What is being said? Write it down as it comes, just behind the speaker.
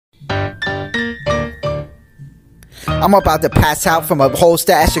I'm about to pass out from a whole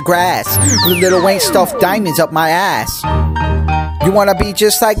stash of grass with Lil Wayne stuffed diamonds up my ass. You wanna be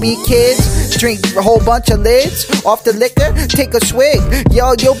just like me, kids? Drink a whole bunch of lids off the liquor, take a swig.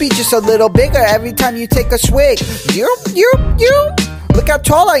 Yo, you'll be just a little bigger every time you take a swig. You. Look how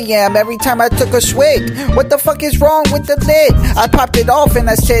tall I am every time I took a swig. What the fuck is wrong with the lid? I popped it off and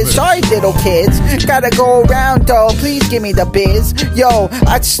I said, sorry little kids, gotta go around though, please give me the biz. Yo,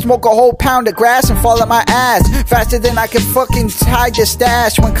 I'd smoke a whole pound of grass and fall on my ass faster than I can fucking hide the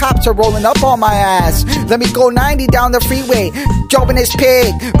stash when cops are rolling up on my ass. Let me go 90 down the freeway, jumping this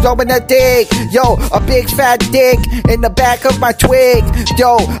pig, jumping the dick. Yo, a big fat dick in the back of my twig.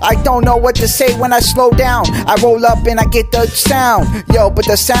 Yo, I don't know what to say when I slow down. I roll up and I get the sound. Yo, but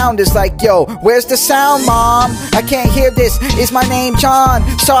the sound is like, yo, where's the sound, mom? I can't hear this. Is my name John?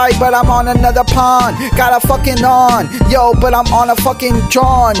 Sorry, but I'm on another pond. Got a fucking lawn. Yo, but I'm on a fucking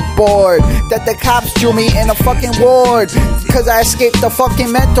drawing board that the cops drew me in a fucking ward, cause I escaped the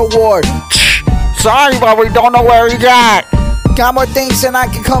fucking mental ward. Sorry, but we don't know where he's at. Got more things than I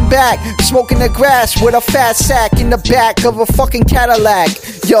can come back. Smoking the grass with a fat sack in the back of a fucking Cadillac.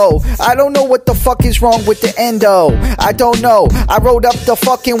 Yo, I don't know what the fuck is wrong with the endo. I don't know. I rolled up the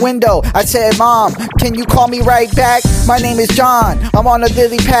fucking window. I said, Mom, can you call me right back? My name is John. I'm on a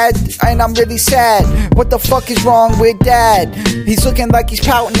lily pad and I'm really sad. What the fuck is wrong with Dad? He's looking like he's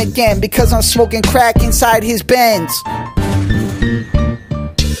pouting again because I'm smoking crack inside his Benz.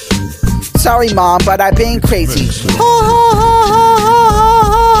 Sorry, Mom, but I've been crazy.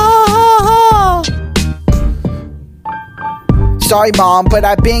 Sorry, Mom, but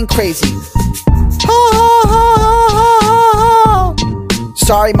I've been crazy.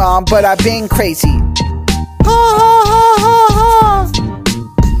 Sorry, Mom, but I've been crazy.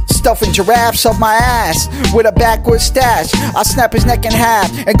 Stuffing giraffes up my ass with a backward stash. I snap his neck in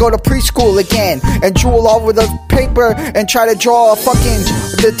half and go to preschool again and drool over the paper and try to draw a fucking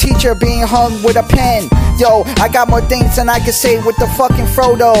the teacher being hung with a pen. Yo, I got more things than I can say with the fucking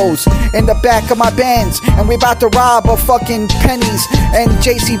Frodos in the back of my Benz, and we about to rob a fucking Pennies and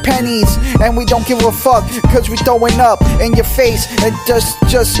JC Penney's, and we don't give a fuck cause we throwing up in your face and just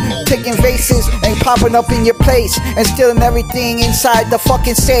taking vases and popping up in your place and stealing everything inside the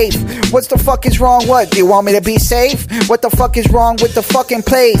fucking safe. What the fuck is wrong? What, do you want me to be safe? What the fuck is wrong with the fucking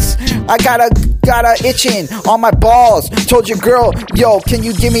place? I got a itching on my balls. Told your girl, yo, can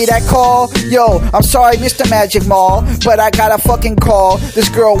you give me that call? Yo, I'm sorry, Mr. Magic Mall, but I gotta fucking call this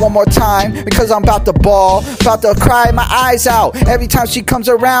girl one more time because I'm about to bawl, about to cry my eyes out every time she comes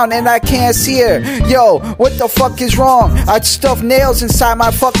around and I can't see her. Yo, what the fuck is wrong? I stuff nails inside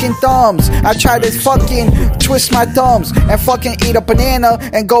my fucking thumbs. I try to fucking twist my thumbs and fucking eat a banana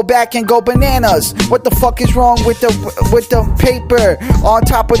and go back and go bananas. What the fuck is wrong with the paper on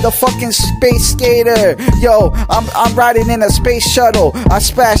top of the fucking space skater? Yo, I'm riding in a space shuttle. I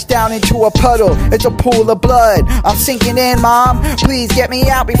splashed down into a puddle. It's a pool of blood. I'm sinking in, Mom. Please get me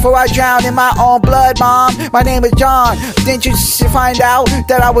out before I drown in my own blood, Mom. My name is John. Didn't you find out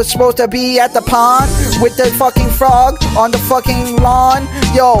that I was supposed to be at the pond with the fucking frog on the fucking lawn?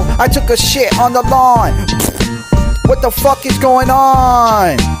 Yo, I took a shit on the lawn. What the fuck is going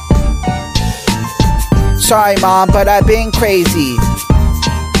on? Sorry, Mom, but I've been crazy.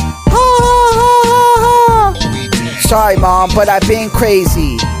 Sorry, Mom, but I've been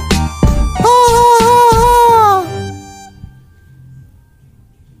crazy.